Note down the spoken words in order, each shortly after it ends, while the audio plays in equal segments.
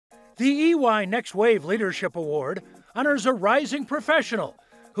The EY Next Wave Leadership Award honors a rising professional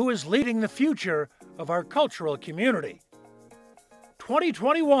who is leading the future of our cultural community.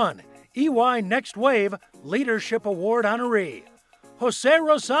 2021 EY Next Wave Leadership Award honoree, Jose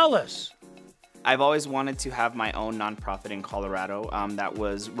Rosales. I've always wanted to have my own nonprofit in Colorado that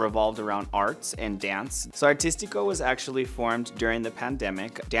was revolved around arts and dance. So ArtistiCO was actually formed during the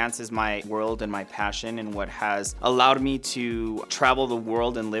pandemic. Dance is my world and my passion and what has allowed me to travel the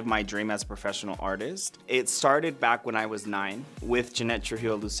world and live my dream as a professional artist. It started back when I was 9 with Jeanette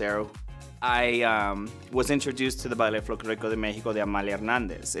Trujillo Lucero. I was introduced to the Ballet Folklórico de México de Amalia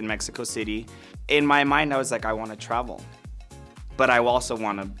Hernandez in Mexico City. In my mind, I was like, I want to travel, but I also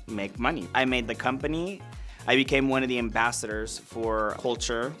want to make money. I made the company. I became one of the ambassadors for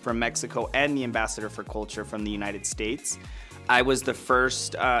culture from Mexico and the ambassador for culture from the United States. I was the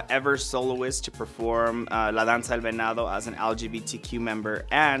first ever soloist to perform La Danza del Venado as an LGBTQ member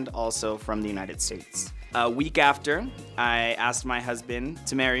and also from the United States. A week after, I asked my husband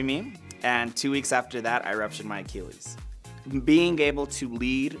to marry me, and 2 weeks after that, I ruptured my Achilles. Being able to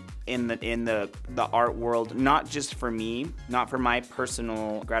lead in the art world, not just for me, not for my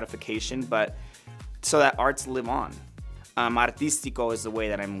personal gratification, but so that arts live on. ArtistiCO is the way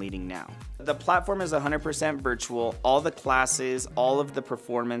that I'm leading now. The platform is 100% virtual. All the classes, all of the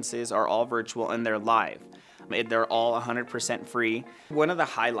performances are all virtual and they're live. They're all 100% free. One of the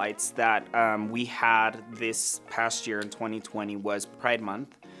highlights that we had this past year in 2020 was Pride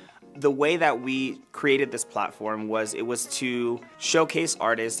Month. The way that we created this platform was to showcase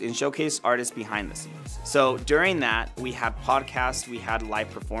artists and showcase artists behind the scenes. So during that, we had podcasts, we had live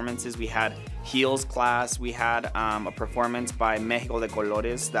performances, we had heels class, we had a performance by Mexico de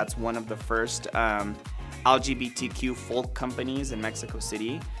Colores. That's one of the first LGBTQ folk companies in Mexico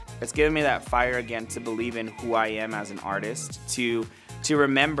City. It's given me that fire again to believe in who I am as an artist, to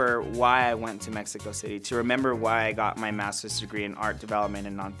remember why I went to Mexico City, to remember why I got my master's degree in art development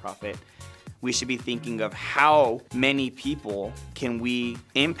and nonprofit. We should be thinking of how many people can we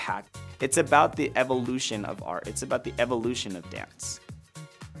impact. It's about the evolution of art. It's about the evolution of dance.